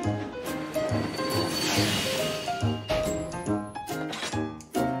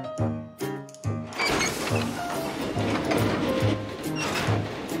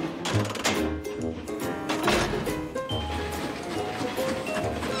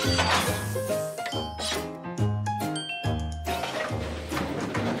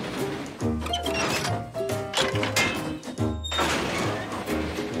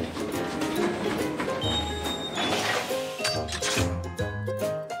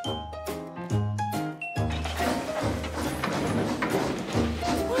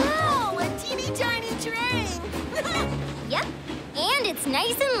 Wow, a teeny tiny train! Yep, and it's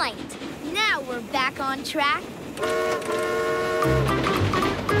nice and light. Now we're back on track. Woohoo!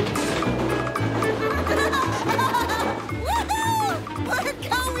 We're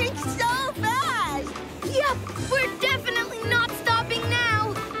going so fast! Yep, we're definitely not stopping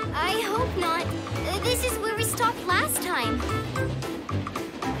now. I hope not.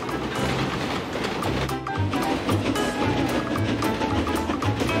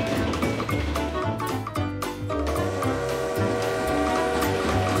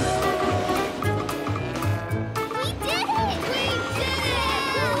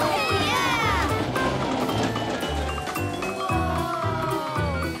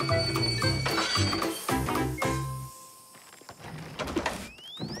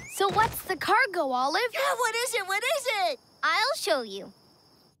 cargo, Olive. Yeah, what is it? What is it? I'll show you.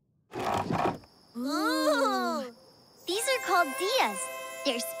 Ooh. These are called diyas.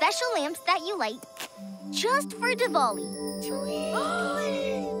 They're special lamps that you light just for Diwali.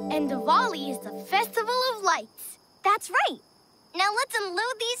 And Diwali is the festival of lights. That's right. Now let's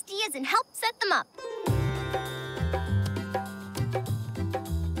unload these diyas and help set them up.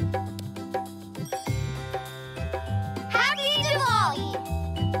 Happy Diwali!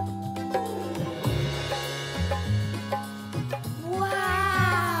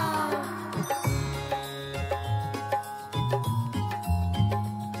 Wow!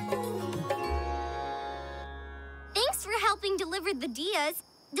 Thanks for helping deliver the diyas.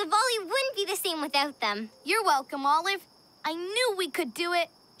 Diwali wouldn't be the same without them. You're welcome, Olive. I knew we could do it.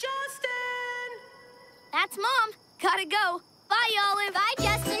 Justin! That's Mom. Gotta go. Bye, Olive. Bye,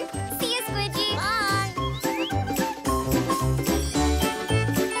 Justin. See you, Squidgy. Bye.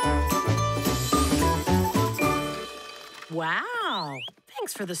 Wow.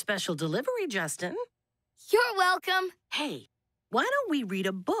 Thanks for the special delivery, Justin. You're welcome. Hey, why don't we read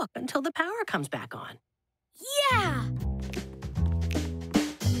a book until the power comes back on? Yeah.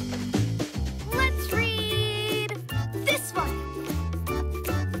 Let's read this one.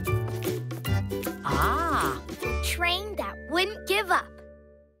 Ah. Train that wouldn't give up.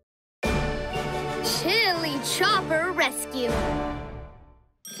 Chili Chopper Rescue.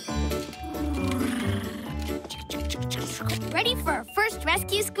 Ready for our first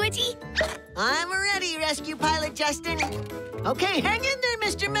rescue, Squidgy? I'm ready, Rescue Pilot Justin. Okay, hang in there,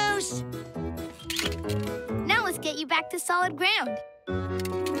 Mr. Moose. Now let's get you back to solid ground.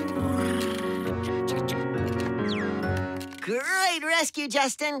 Great rescue,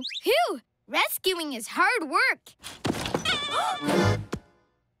 Justin. Phew! Rescuing is hard work.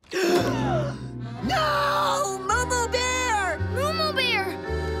 No! Moo Bear! Moo Bear!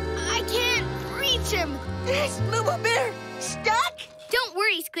 I can't reach him. Is Moo Bear stuck? Don't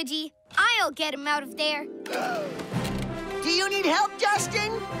worry, Squidgy. I'll get him out of there. Do you need help,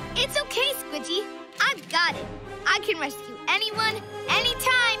 Justin? It's okay, Squidgy. I've got it. I can rescue anyone,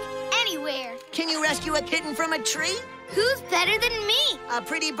 anytime, anywhere. Can you rescue a kitten from a tree? Who's better than me? A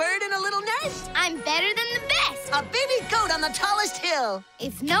pretty bird in a little nest? I'm better than the best. A baby goat on the tallest hill?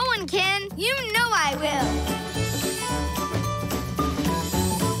 If no one can, you know I will.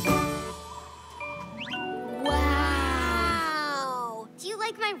 Wow. Do you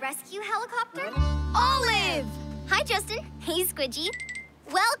like my rescue helicopter? Olive! Hi, Justin. Hey, Squidgy.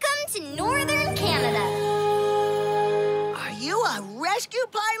 Welcome to Northern Canada. Are you a rescue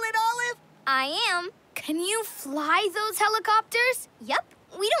pilot, Olive? I am. Can you fly those helicopters? Yep.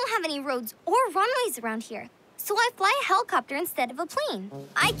 We don't have any roads or runways around here, so I fly a helicopter instead of a plane.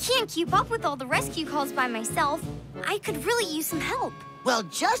 I can't keep up with all the rescue calls by myself. I could really use some help. Well,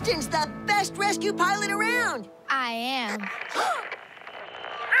 Justin's the best rescue pilot around. I am.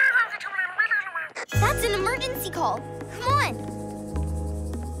 That's an emergency call. Come on.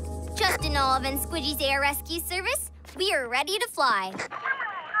 Justin, Olive and Squidgy's Air Rescue Service, we are ready to fly.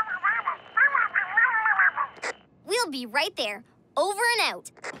 We'll be right there. Over and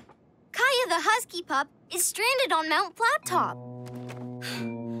out. Kaya the husky pup is stranded on Mount Flattop.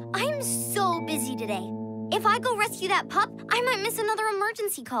 I'm so busy today. If I go rescue that pup, I might miss another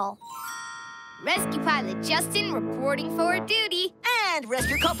emergency call. Rescue Pilot Justin reporting for duty. And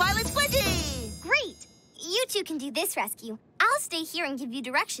Rescue Co-Pilot Squidgy! Great! You two can do this rescue. I'll stay here and give you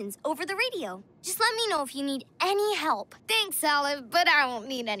directions over the radio. Just let me know if you need any help. Thanks, Olive, but I won't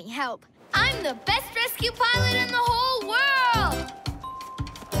need any help. I'm the best rescue pilot in the whole world!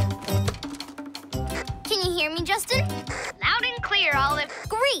 Can you hear me, Justin? Loud and clear, Olive.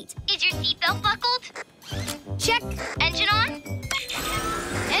 Great! Is your seatbelt buckled? Check. Engine on?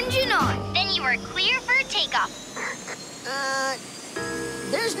 Engine on. Then you are clear for takeoff.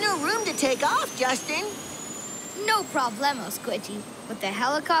 There's no room to take off, Justin. No problemo, Squidgy. With the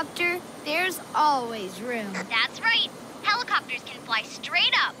helicopter, there's always room. That's right. Helicopters can fly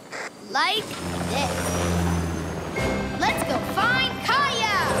straight up. Like this. Let's go find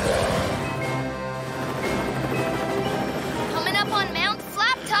Kaya! Coming up on Mount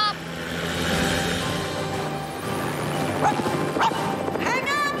Flattop. Hang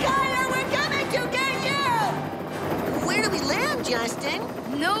on, Kaya! We're coming to get you! Where do we land, Justin?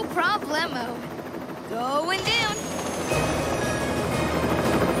 No problemo. Going down.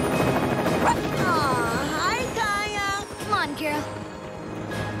 Aw, hi, Kaya. Come on, girl.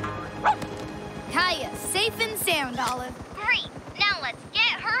 Kaya, safe and sound, Olive. Great. Now let's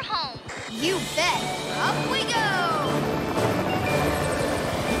get her home. You bet. Up we go.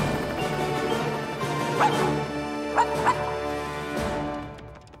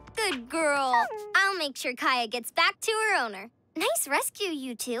 Good girl. make sure Kaya gets back to her owner. Nice rescue,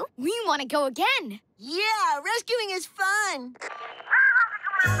 you two. We want to go again. Yeah, rescuing is fun.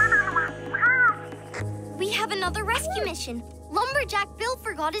 We have another rescue mission. Lumberjack Bill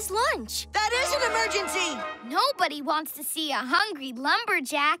forgot his lunch. That is an emergency. Nobody wants to see a hungry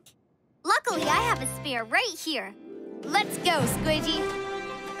lumberjack. Luckily, I have a spare right here. Let's go, Squidgy.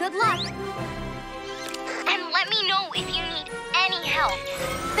 Good luck. And let me know if you need any help.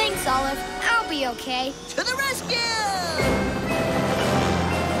 Thanks, Olive. I'll be okay. To the rescue!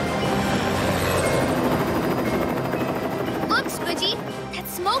 Look, Squidgy. That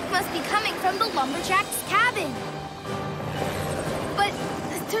smoke must be coming from the lumberjack's cabin. But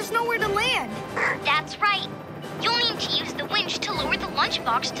there's nowhere to land. That's right. You'll need to use the winch to lower the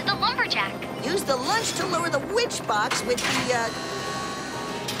lunchbox to the lumberjack. Use the lunch to lower the winch box with the,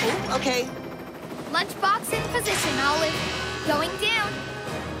 Oh, okay. Lunchbox in position, Olive. Going down.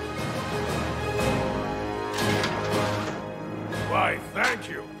 Why, thank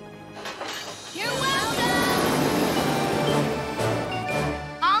you. You're welcome!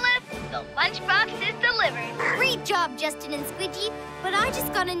 Olive, the lunchbox is delivered. Great job, Justin and Squidgy. But I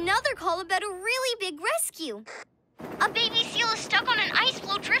just got another call about a really big rescue. A baby seal is stuck on an ice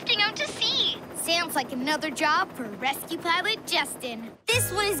floe drifting out to sea. Sounds like another job for rescue pilot Justin.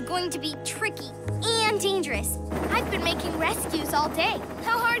 This one is going to be tricky and dangerous. I've been making rescues all day.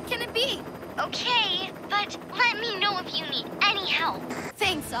 How hard can it be? Okay, but let me know if you need any help.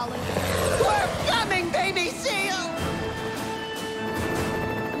 Thanks, Olive. We're coming, baby seal!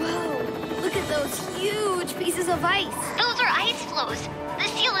 Whoa, look at those huge pieces of ice. Those are ice floes. The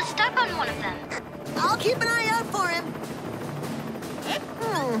seal is stuck on one of them. I'll keep an eye out for him.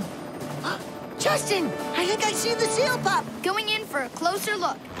 Justin, I think I see the seal pup. Going in for a closer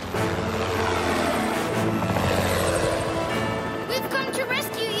look. We've come to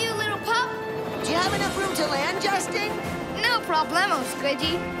rescue you, little pup. Do you have enough room to land, Justin? No problemo,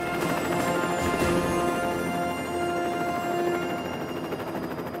 Squidgy.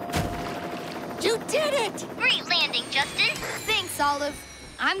 You did it! Great landing, Justin. Thanks, Olive.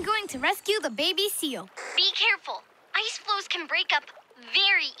 I'm going to rescue the baby seal. Be careful. Ice floes can break up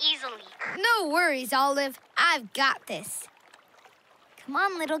very easily. No worries, Olive. I've got this. Come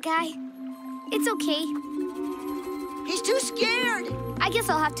on, little guy. It's okay. He's too scared. I guess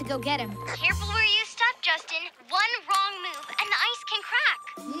I'll have to go get him. Careful where you step, Justin. One wrong move and the ice can crack.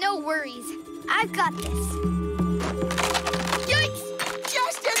 No worries. I've got this. Yikes!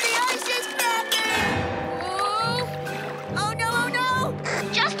 Justin, the ice is cracking! Oh no, oh no!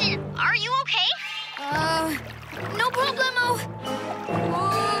 Justin, are you okay? No problemo.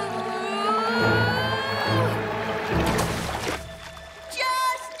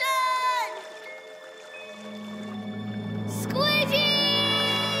 Justin! Squidgy!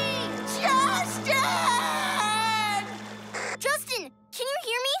 Justin! Justin, can you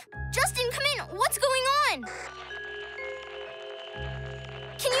hear me? Justin, come in. What's going on?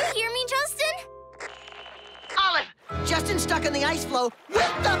 Can you hear me, Justin? Olive! Justin's stuck on the ice floe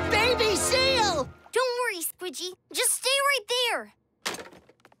with the baby seal! Don't worry, Squidgy. Just stay right there.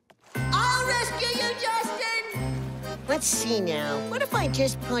 I'll rescue you, Justin! Let's see now. What if I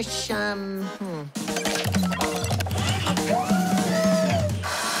just push some...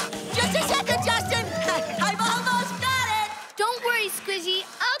 Just a second, Justin! I've almost got it! Don't worry, Squidgy.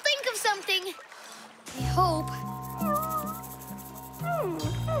 I'll think of something. I hope.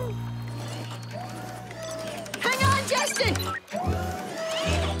 Hang on, Justin!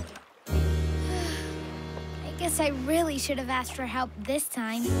 I guess I really should have asked for help this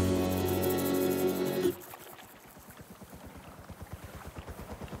time.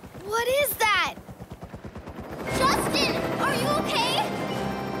 What is that? Justin, are you okay?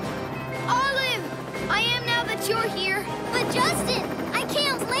 Olive, I am now that you're here. But Justin, I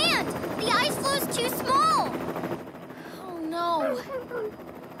can't land. The ice flow's too small. Oh, no.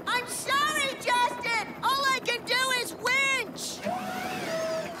 I'm sorry, Justin! All I can do is winch!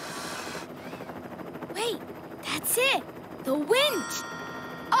 Wait, that's it. The winch.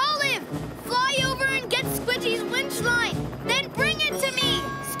 Olive, fly over and get Squidgy's winch line. Then bring it to me.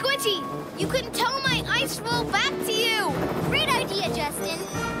 Squidgy, you can tow my ice floe back to you. Great idea, Justin.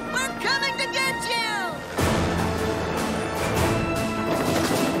 We're coming to get you!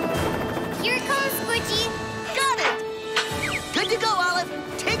 Here it comes, Squidgy. Got it! Good to go, Olive.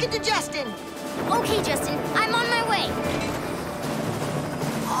 Take it to Justin. Okay, Justin, I'm on my way.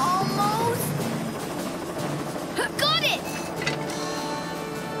 Almost. Got it!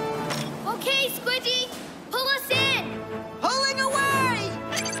 Okay, Squidgy, pull us in. Pulling away!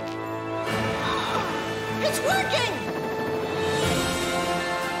 It's working!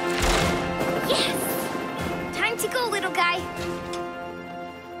 Yes!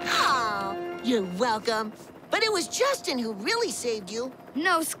 You're welcome. But it was Justin who really saved you.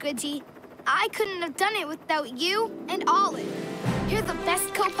 No, Squidgy. I couldn't have done it without you and Olive. You're the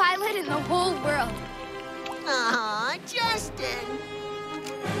best co-pilot in the whole world. Aw, Justin.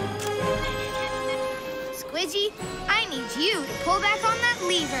 Squidgy, I need you to pull back on that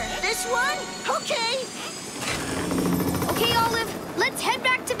lever. This one? Okay. Okay, Olive, let's head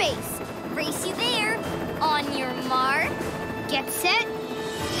back to base. Race you there. On your mark, get set,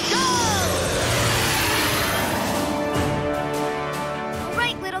 go! All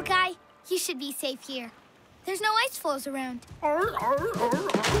right, little guy, you should be safe here. There's no ice floes around.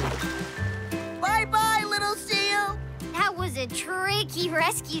 Bye-bye, little seal. That was a tricky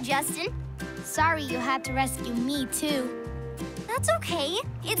rescue, Justin. Sorry you had to rescue me, too. That's okay.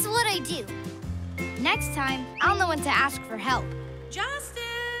 It's what I do. Next time, I'll know when to ask for help. Justin!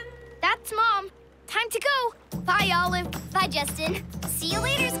 That's Mom. Time to go. Bye, Olive. Bye, Justin. See you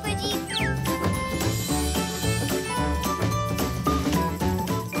later, Squidgy.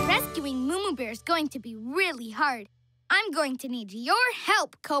 Rescuing Moo Bear's going to be really hard. I'm going to need your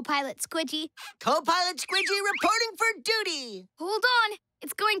help, Co-Pilot Squidgy. Co-pilot Squidgy reporting for duty. Hold on.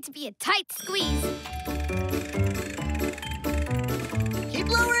 It's going to be a tight squeeze. Keep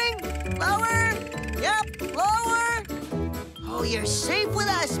lowering. Lower. Yep, lower. Oh, you're safe with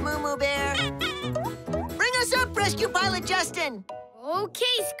us, Moo Bear. Bring us up, Rescue Pilot Justin.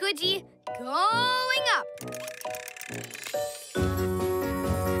 Okay, Squidgy. Going up.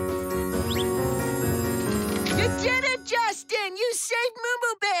 You did it, Justin! You saved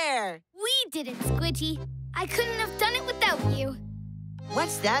Moo Bear! We did it, Squidgy. I couldn't have done it without you.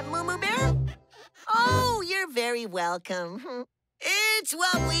 What's that, Moo Bear? Oh, you're very welcome. It's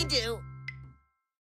what we do.